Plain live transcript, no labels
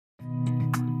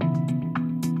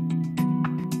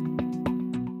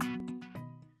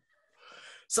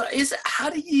So how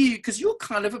do you, because you're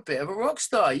kind of a bit of a rock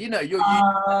star, you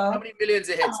how many millions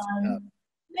of hits?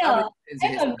 No,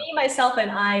 I'm a me, myself, and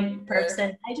I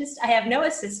person. I have no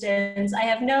assistants. I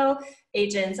have no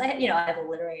agents. I have a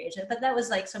literary agent, but that was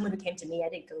like someone who came to me. I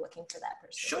didn't go looking for that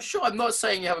person. Sure. I'm not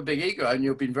saying you have a big ego and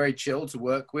you've been very chill to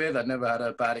work with. I've never had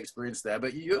a bad experience there,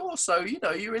 but you also,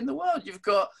 you're in the world. You've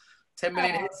got 10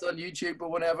 million hits on YouTube or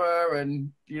whatever,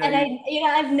 and I'm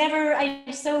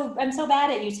so bad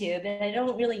at YouTube, and I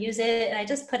don't really use it, and I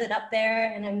just put it up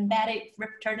there, and I'm bad at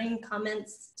returning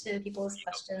comments to people's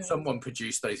questions. Someone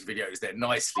produced those videos. They're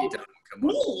nicely done. Come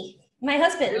on. Me, my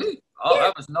husband. Really? Oh, yeah.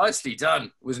 That was nicely done.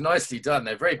 It was nicely done.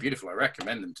 They're very beautiful. I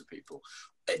recommend them to people.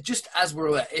 Just as we're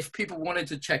aware, if people wanted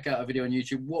to check out a video on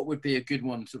YouTube, what would be a good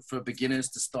one for beginners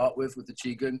to start with the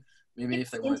Qigong? Maybe if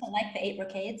they want to like the 8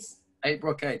 brocades. 8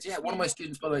 brocades. Yeah, one of my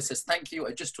students, by the way, says, thank you.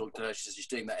 I just talked to her. She says she's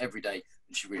doing that every day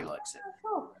and she really likes it. Oh,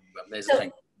 cool. There's a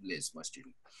thank you, Liz, my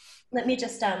student. Let me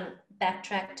just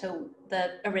backtrack to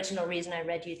the original reason I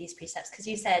read you these precepts, because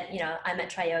you said, I'm at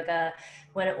Tri-Yoga.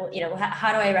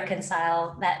 How do I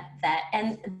reconcile that?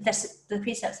 And the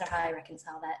precepts are how I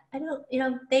reconcile that. I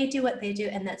don't, they do what they do,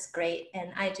 and that's great.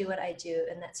 And I do what I do,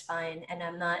 and that's fine. And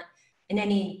I'm not in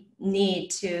any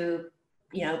need to,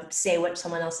 say what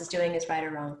someone else is doing is right or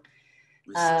wrong.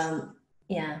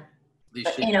 Yeah.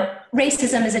 But,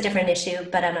 racism is a different issue,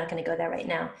 but I'm not going to go there right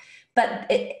now. But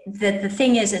the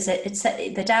thing is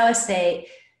the Taoists say,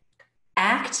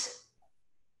 act,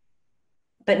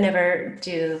 but never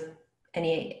do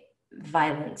any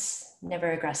violence,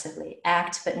 never aggressively.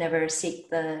 Act, but never seek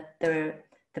the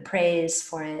praise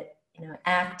for it.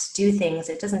 Act, do things.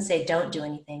 It doesn't say don't do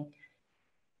anything.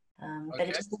 But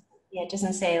it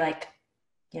doesn't say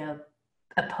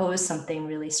oppose something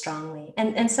really strongly.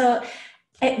 And so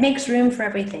it makes room for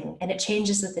everything, and it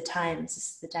changes with the times. This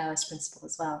is the Taoist principle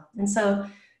as well. And so,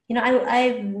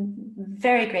 I'm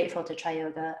very grateful to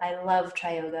Tri-Yoga. I love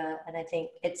Tri-Yoga, and I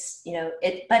think it's,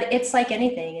 but it's like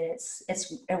anything, and it's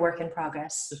a work in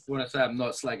progress. Just want to say I'm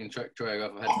not slagging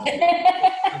Tri-Yoga. I've been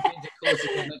to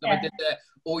courses, I did their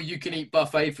all-you-can-eat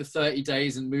buffet for 30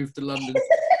 days and moved to London.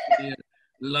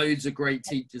 Loads of great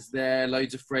teachers there,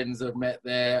 loads of friends I've met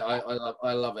there.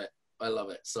 I love it. I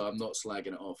love it. So I'm not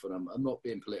slagging it off, and I'm not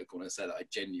being political when I say that. I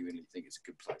genuinely think it's a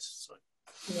good place. So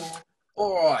yeah.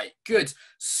 All right, good.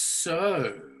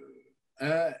 So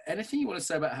anything you want to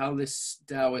say about how this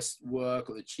Taoist work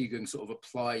or the Qigong sort of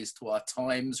applies to our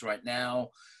times right now?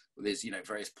 There's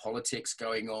various politics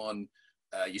going on.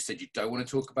 You said you don't want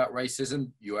to talk about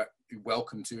racism. You're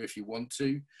welcome to if you want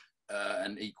to,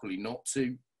 and equally not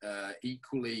to.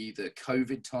 Equally, the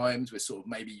COVID times we're sort of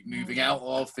maybe moving out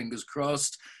of, fingers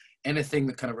crossed. Anything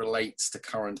that kind of relates to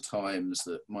current times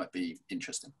that might be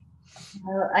interesting?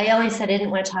 Well, I always said I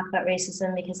didn't want to talk about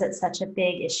racism because it's such a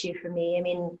big issue for me. I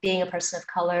mean, being a person of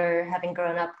color, having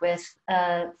grown up with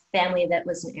a family that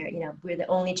was, we're the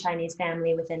only Chinese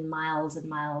family within miles and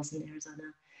miles in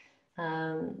Arizona.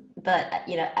 But,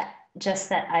 just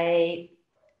that I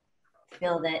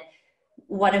feel that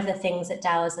one of the things that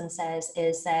Taoism says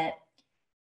is that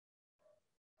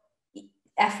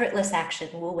effortless action,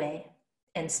 wu wei,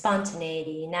 and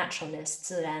spontaneity, naturalness,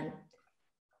 ziran,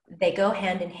 they go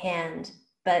hand in hand,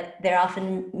 but they're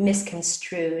often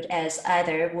misconstrued as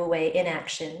either wu wei,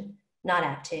 inaction, not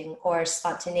acting, or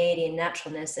spontaneity and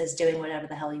naturalness as doing whatever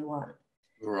the hell you want.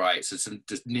 Right, so some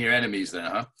just near enemies there,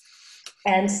 huh?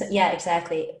 And so, yeah,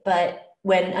 exactly. But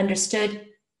when understood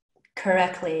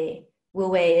correctly, wu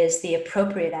wei is the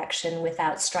appropriate action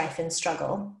without strife and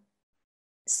struggle.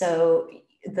 So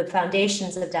the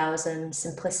foundations of Taoism,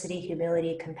 simplicity,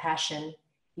 humility, compassion.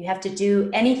 You have to do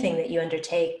anything that you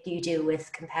undertake, you do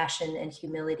with compassion and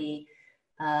humility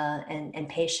and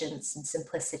patience and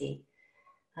simplicity.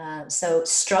 So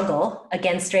struggle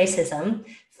against racism,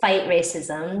 fight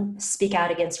racism, speak out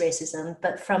against racism,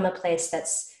 but from a place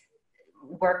that's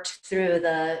worked through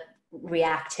the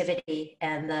reactivity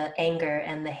and the anger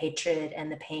and the hatred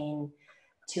and the pain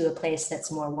to a place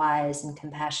that's more wise and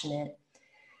compassionate.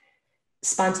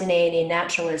 Spontaneity,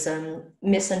 naturalism,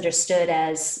 misunderstood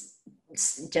as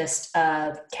just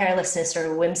carelessness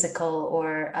or whimsical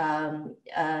or,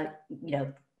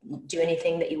 do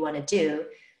anything that you want to do.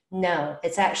 No,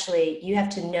 it's actually, you have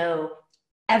to know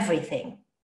everything.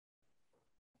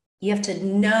 You have to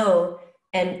know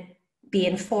and be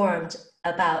informed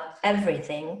about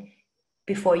everything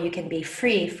before you can be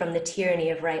free from the tyranny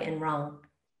of right and wrong.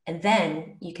 And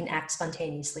then you can act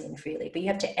spontaneously and freely. But you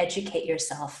have to educate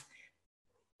yourself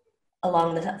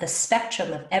along the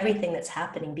spectrum of everything that's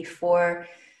happening before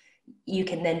you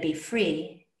can then be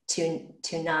free to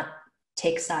not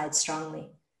take sides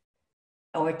strongly.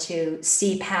 or to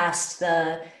see past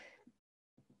the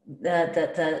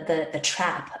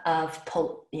trap of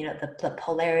the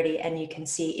polarity, and you can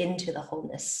see into the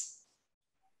wholeness.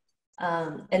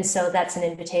 And so that's an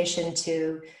invitation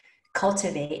to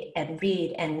cultivate and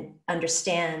read and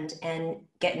understand and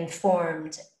get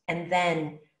informed, and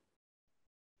then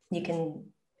you can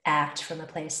act from a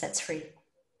place that's free.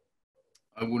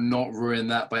 I will not ruin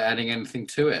that by adding anything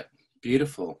to it.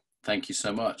 Beautiful. Thank you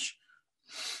so much.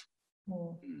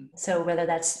 So whether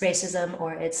that's racism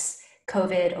or it's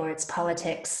COVID or it's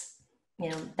politics,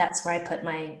 that's where I put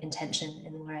my intention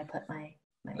and where I put my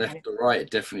left or right, it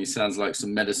definitely sounds like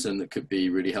some medicine that could be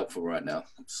really helpful right now.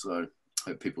 So I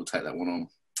hope people take that one on.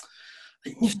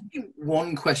 Just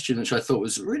one question which I thought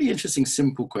was a really interesting,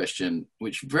 simple question,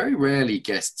 which very rarely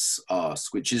guests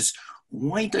ask, which is,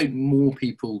 why don't more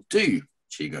people do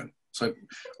Qigong? So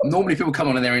normally people come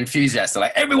on and they're enthusiasts. They're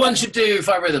like, everyone should do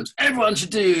 5 rhythms. Everyone should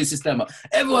do Sistema.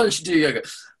 Everyone should do yoga.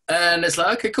 And it's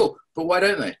like, okay, cool. But why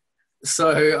don't they?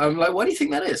 So I'm like, why do you think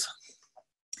that is?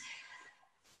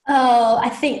 Oh, I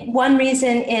think one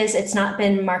reason is it's not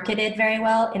been marketed very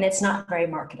well, and it's not very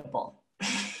marketable.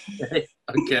 Okay.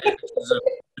 There's a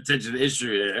potential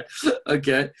issue here.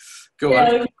 Okay. Go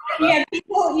on. You have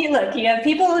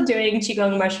people doing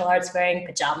Qigong martial arts wearing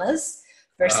pajamas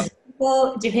versus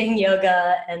people doing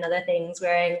yoga and other things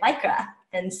wearing lycra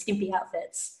and skimpy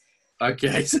outfits.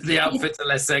 Okay, so the outfits are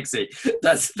less sexy.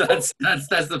 That's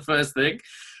the first thing.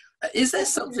 Is there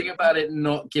something about it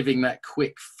not giving that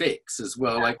quick fix as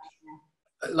well? Like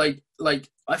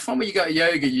I find when you go to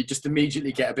yoga, you just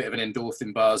immediately get a bit of an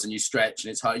endorphin buzz and you stretch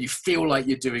and it's hard. You feel like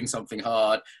you're doing something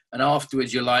hard, and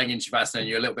afterwards you're lying in Shavasana and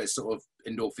you're a little bit sort of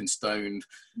endorphin stoned,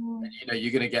 and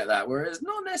you're going to get that. Whereas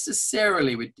not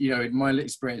necessarily with, in my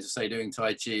experience of say doing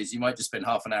Tai Chi, is you might just spend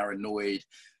half an hour annoyed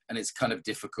and it's kind of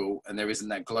difficult and there isn't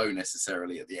that glow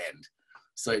necessarily at the end.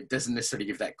 So it doesn't necessarily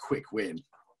give that quick win.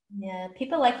 Yeah,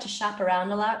 people like to shop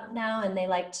around a lot now, and they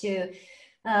like to,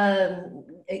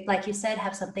 like you said,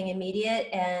 have something immediate.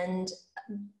 And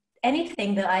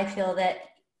anything that I feel that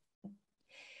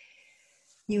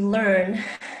you learn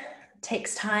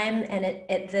takes time, and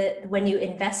when you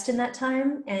invest in that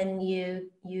time and you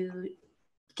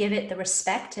give it the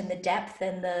respect and the depth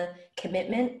and the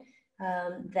commitment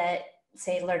that,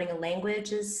 say, learning a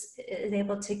language is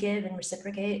able to give and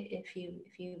reciprocate. If you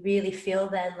really feel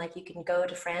then like you can go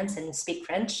to France and speak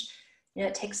French,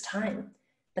 it takes time,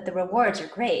 but the rewards are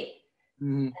great.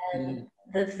 Mm-hmm. And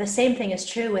the same thing is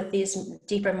true with these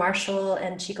deeper martial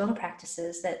and Qigong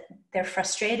practices, that they're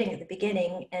frustrating at the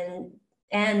beginning,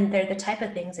 and they're the type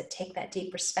of things that take that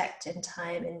deep respect and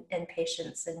time and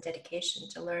patience and dedication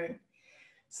to learn.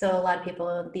 So a lot of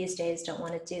people these days don't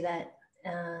want to do that.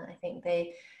 I think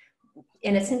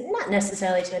and it's not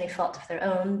necessarily to any fault of their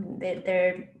own.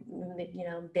 They're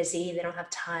busy. They don't have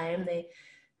time. They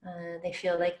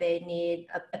feel like they need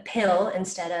a pill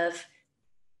instead of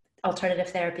alternative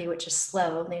therapy, which is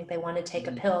slow. They want to take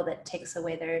a pill that takes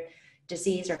away their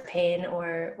disease or pain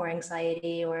or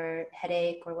anxiety or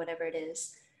headache or whatever it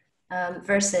is,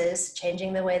 versus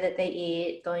changing the way that they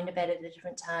eat, going to bed at a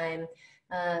different time,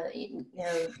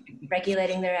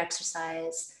 regulating their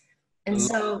exercise. And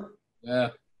so,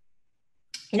 yeah.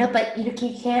 But you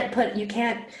can't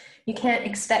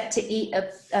expect to eat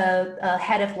a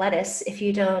head of lettuce if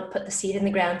you don't put the seed in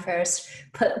the ground first,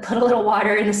 put a little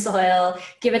water in the soil,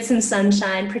 give it some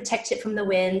sunshine, protect it from the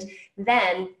wind,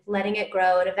 then letting it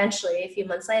grow, and eventually a few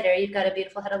months later you've got a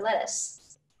beautiful head of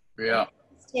lettuce. Yeah.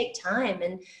 It takes time,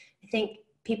 and I think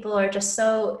people are just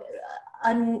so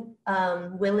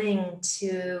unwilling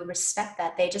to respect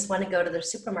that. They just want to go to the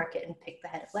supermarket and pick the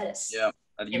head of lettuce. Yeah.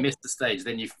 And you miss the stage.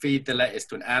 Then you feed the lettuce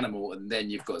to an animal, and then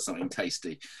you've got something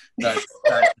tasty. That's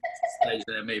the stage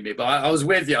there, Mimi. But I was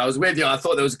with you. I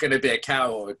thought there was going to be a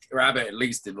cow or a rabbit at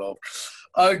least involved.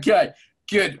 Okay,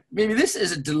 good. Mimi, this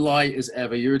is a delight as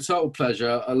ever. You're a total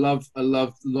pleasure. I love a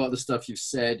lot of the stuff you've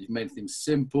said. You've made things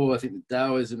simple. I think the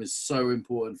Taoism is so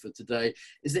important for today.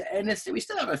 Is there anything? We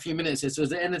still have a few minutes here. So is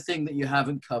there anything that you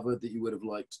haven't covered that you would have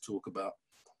liked to talk about?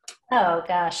 Oh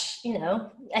gosh,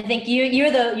 I think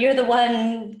you're the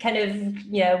one kind of,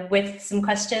 with some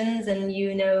questions, and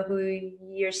who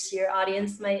your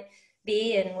audience might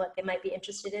be and what they might be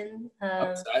interested in.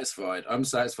 I'm satisfied. I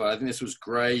think this was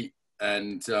great.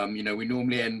 And, we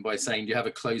normally end by saying, do you have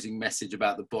a closing message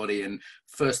about the body? And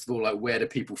first of all, where do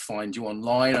people find you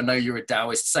online? I know you're a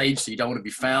Taoist sage, so you don't want to be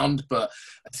found, but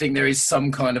I think there is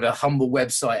some kind of a humble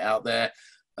website out there,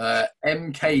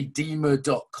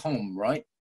 mkdeemer.com, right?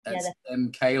 That's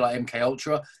MK, like MK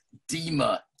Ultra.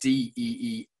 Deemer,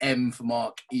 Deem for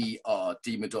Mark, ER,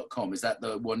 Deemer.com. Is that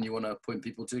the one you want to point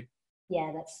people to?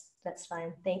 Yeah, that's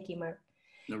fine. Thank you, Mark.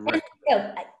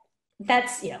 No,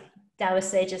 That's,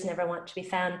 Taoist sages never want to be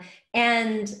found.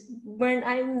 And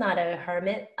I'm not a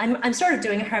hermit. I'm sort of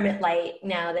doing a hermit light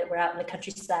now that we're out in the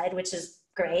countryside, which is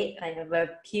great. I have a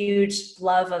huge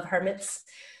love of hermits.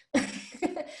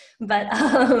 But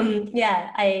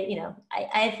yeah,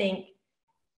 I think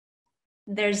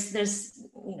there's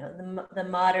the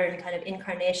modern kind of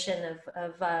incarnation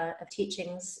of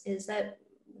teachings is that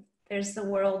there's the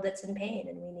world that's in pain,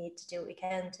 and we need to do what we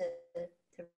can to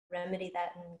remedy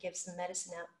that and give some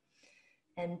medicine out.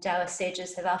 And Taoist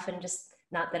sages have often just,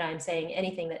 not that I'm saying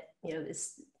anything that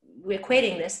is we're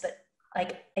equating this, but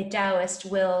like a Taoist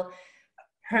will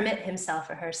hermit himself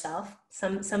or herself.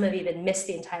 Some have even missed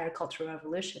the entire Cultural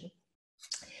Revolution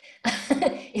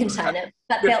in China,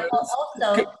 but they'll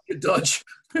also good dodge.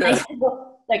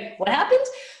 like, what happened?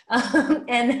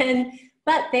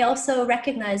 But they also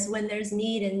recognize when there's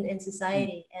need in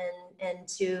society, and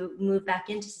to move back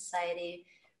into society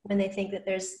when they think that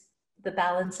there's the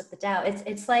balance of the Tao.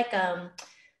 It's like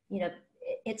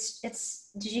it's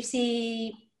did you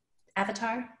see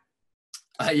Avatar?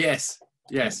 Yes.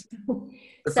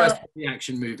 The So, first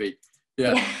action movie.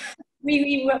 Yeah.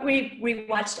 we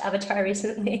watched Avatar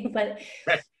recently, but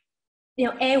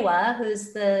Ewa,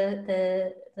 who's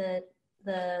the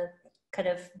kind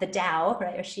of the Tao,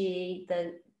 right? Or she,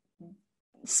 the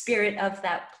spirit of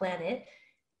that planet,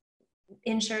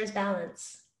 ensures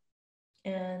balance.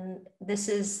 And this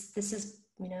is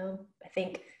I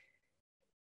think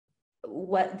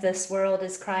what this world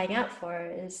is crying out for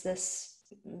is this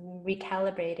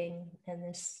recalibrating and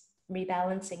this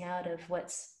rebalancing out of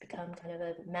what's become kind of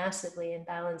a massively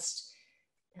imbalanced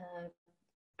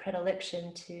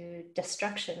predilection to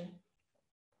destruction.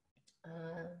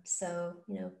 So,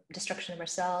 destruction of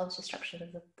ourselves, destruction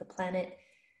of the planet.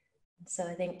 So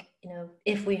I think,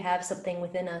 if we have something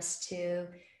within us to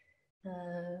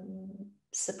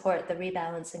support the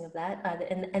rebalancing of that,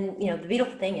 and the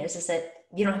beautiful thing is that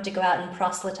you don't have to go out and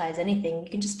proselytize anything. You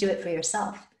can just do it for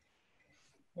yourself.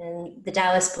 And the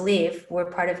Taoists believe we're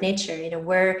part of nature.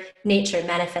 We're nature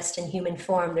manifest in human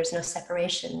form. There's no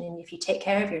separation. And if you take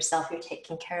care of yourself, you're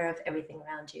taking care of everything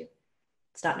around you.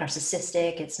 It's not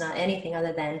narcissistic. It's not anything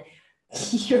other than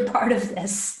you're part of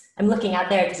this. I'm looking out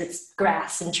there because it's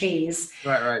grass and trees.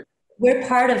 Right. We're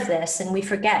part of this, and we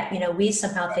forget. We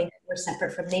somehow think we're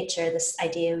separate from nature. This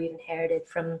idea we've inherited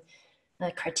from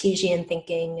Cartesian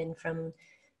thinking and from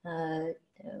the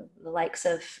likes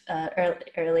of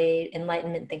early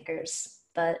Enlightenment thinkers,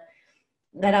 but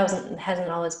that hasn't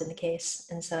always been the case.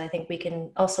 And so I think we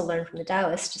can also learn from the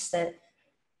Taoists just that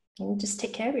just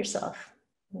take care of yourself.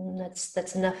 And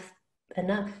that's enough.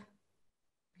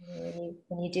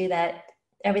 When you do that,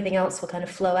 everything else will kind of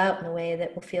flow out in a way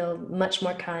that will feel much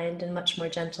more kind and much more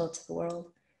gentle to the world.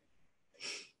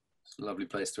 It's a lovely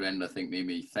place to end, I think,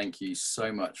 Mimi. Thank you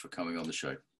so much for coming on the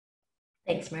show.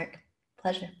 Thanks, Mark.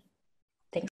 Pleasure.